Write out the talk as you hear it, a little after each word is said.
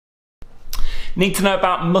Need to know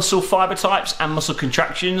about muscle fiber types and muscle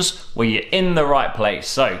contractions? Well, you're in the right place.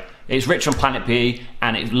 So it's rich on Planet PE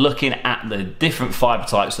and it's looking at the different fiber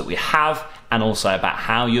types that we have and also about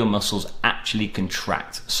how your muscles actually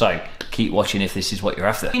contract. So keep watching if this is what you're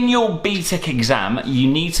after. In your BTEC exam, you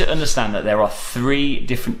need to understand that there are 3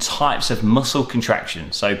 different types of muscle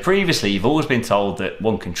contraction. So previously, you've always been told that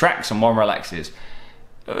one contracts and one relaxes,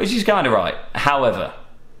 which is kind of right. However,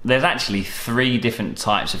 there's actually 3 different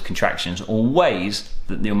types of contractions or ways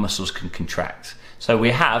that your muscles can contract. So we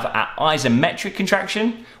have isometric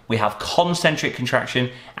contraction, we have concentric contraction,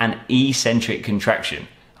 and eccentric contraction.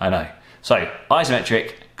 I know. So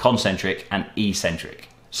isometric, concentric, and eccentric.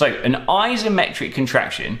 So an isometric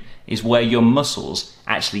contraction is where your muscles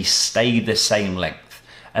actually stay the same length.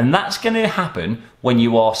 And that's going to happen when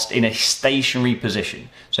you are in a stationary position.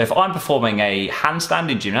 So if I'm performing a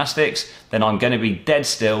handstand in gymnastics, then I'm going to be dead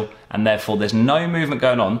still and therefore there's no movement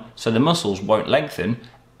going on. So the muscles won't lengthen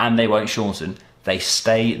and they won't shorten. They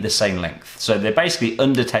stay the same length. So they're basically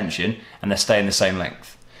under tension and they're staying the same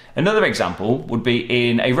length. Another example would be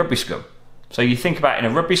in a rugby scrum. So you think about in a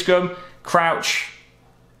rugby scrum, crouch,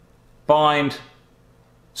 bind,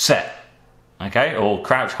 set. Okay, or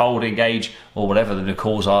crouch, hold, engage, or whatever the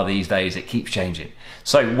calls are these days, it keeps changing.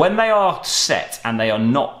 So when they are set and they are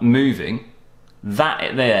not moving,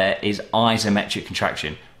 that there is isometric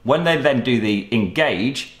contraction. When they then do the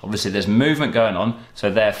engage, obviously there's movement going on,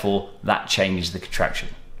 so therefore that changes the contraction.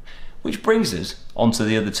 Which brings us onto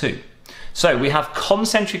the other 2. So we have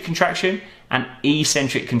concentric contraction and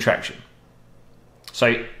eccentric contraction.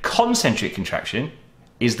 So concentric contraction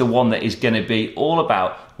is the one that is going to be all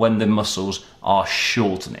about when the muscles are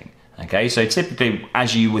shortening. Okay, so typically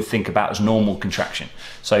as you would think about as normal contraction.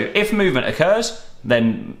 So if movement occurs,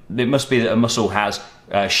 then it must be that a muscle has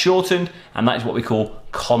shortened, and that is what we call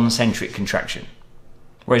concentric contraction.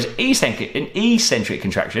 Whereas eccentric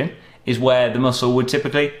contraction is where the muscle would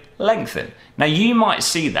typically lengthen. Now you might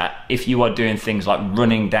see that if you are doing things like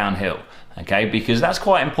running downhill. Okay, because that's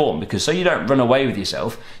quite important, because so you don't run away with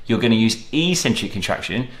yourself, you're going to use eccentric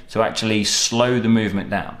contraction to actually slow the movement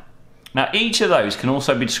down. Now each of those can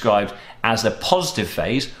also be described as a positive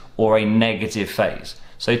phase or a negative phase.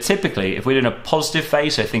 So typically if we're in a positive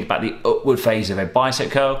phase, so think about the upward phase of a bicep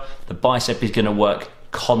curl, the bicep is going to work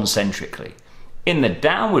concentrically. In the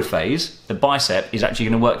downward phase, the bicep is actually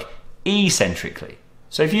going to work eccentrically.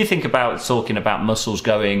 So if you think about talking about muscles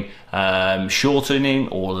going shortening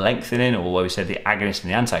or lengthening, or where we said the agonist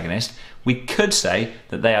and the antagonist, we could say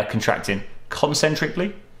that they are contracting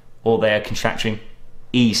concentrically or they are contracting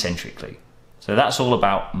eccentrically. So that's all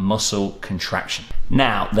about muscle contraction.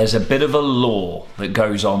 Now, there's a bit of a law that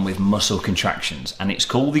goes on with muscle contractions, and it's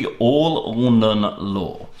called the all or none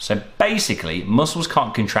law. So basically, muscles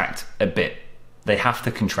can't contract a bit. They have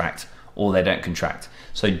to contract or they don't contract.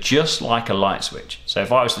 So just like a light switch. So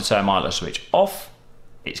if I was to turn my light switch off,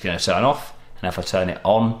 it's going to turn off, and if I turn it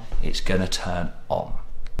on, it's going to turn on.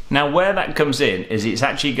 Now where that comes in is it's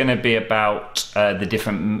actually going to be about the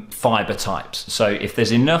different fiber types. So if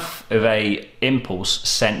there's enough of a impulse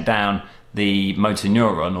sent down the motor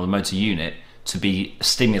neuron or the motor unit to be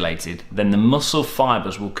stimulated, then the muscle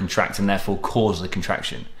fibers will contract and therefore cause the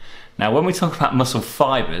contraction. Now when we talk about muscle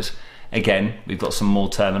fibers, again, we've got some more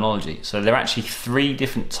terminology. So there are actually 3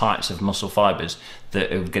 different types of muscle fibers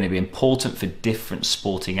that are going to be important for different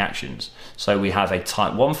sporting actions. So we have a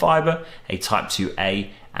type 1 fiber, a type 2A,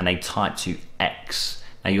 and a type 2X.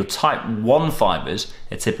 Now your type 1 fibers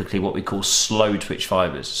are typically what we call slow twitch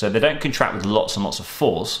fibers. So they don't contract with lots and lots of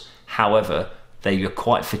force. However, they are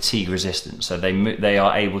quite fatigue resistant. So they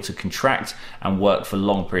are able to contract and work for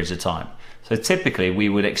long periods of time. So typically we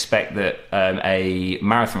would expect that a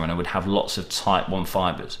marathon runner would have lots of type 1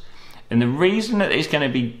 fibers. And the reason that it's going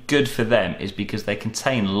to be good for them is because they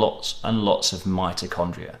contain lots and lots of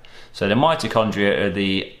mitochondria. So the mitochondria are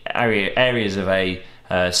the areas of a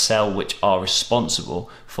cell which are responsible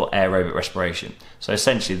for aerobic respiration. So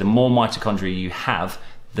essentially the more mitochondria you have,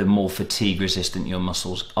 the more fatigue resistant your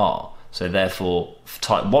muscles are. So therefore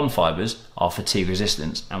type 1 fibers are fatigue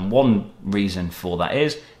resistant, and one reason for that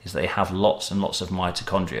is they have lots and lots of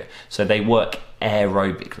mitochondria, so they work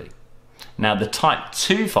aerobically. Now the type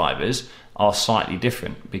 2 fibers are slightly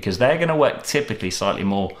different because they're going to work typically slightly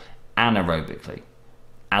more anaerobically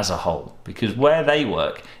as a whole, because where they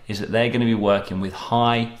work is that they're going to be working with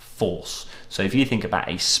high force. So if you think about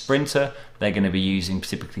a sprinter, they're going to be using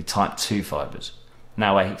typically type 2 fibers.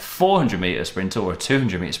 Now a 400 meter sprinter or a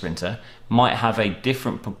 200 meter sprinter might have a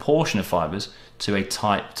different proportion of fibers to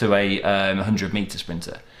a 100 meter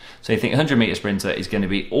sprinter. So you think a 100 meter sprinter is going to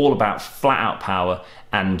be all about flat out power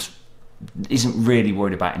and isn't really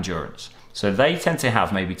worried about endurance. So they tend to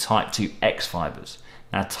have maybe type 2X fibers.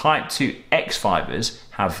 Now type 2X fibers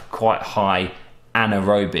have quite high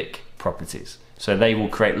anaerobic properties. So they will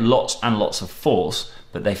create lots and lots of force,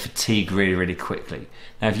 but they fatigue really, really quickly.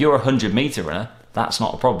 Now if you're a 100-meter runner, that's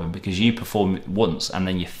not a problem because you perform it once and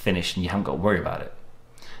then you're finished and you haven't got to worry about it.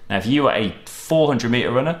 Now if you are a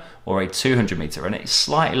 400-meter runner or a 200-meter runner, it's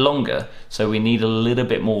slightly longer, so we need a little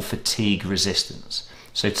bit more fatigue resistance.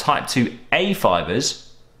 So type 2A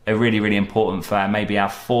fibers are really, really important for maybe our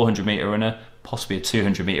 400-meter runner, possibly a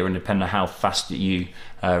 200-meter runner, depending on how fast you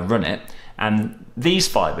run it. And these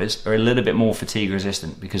fibers are a little bit more fatigue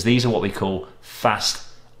resistant because these are what we call fast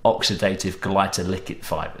oxidative glycolytic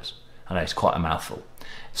fibers. I know it's quite a mouthful.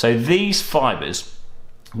 So these fibers,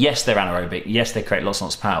 yes, they're anaerobic, yes, they create lots and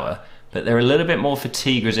lots of power, but they're a little bit more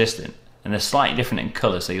fatigue resistant and they're slightly different in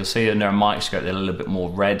color. So you'll see under a microscope, they're a little bit more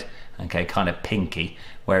red, okay, kind of pinky,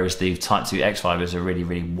 whereas the type 2X fibers are really,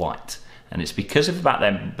 really white. And it's because of about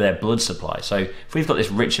their blood supply. So if we've got this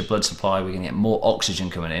richer blood supply, we're going to get more oxygen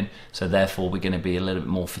coming in, so therefore we're going to be a little bit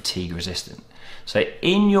more fatigue resistant. So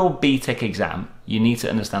in your BTEC exam, you need to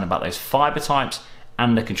understand about those fiber types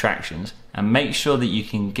and the contractions, and make sure that you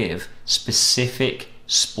can give specific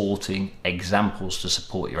sporting examples to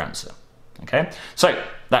support your answer. Okay, so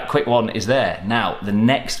that quick one is there. Now the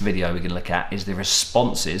next video we're going to look at is the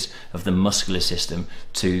responses of the muscular system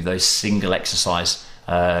to those single exercise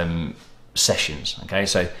sessions. Okay,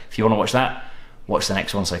 so if you want to watch that, watch the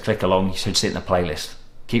next one. So click along, you should see it in the playlist.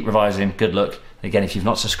 Keep revising, good luck. Again, if you've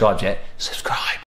not subscribed yet, subscribe.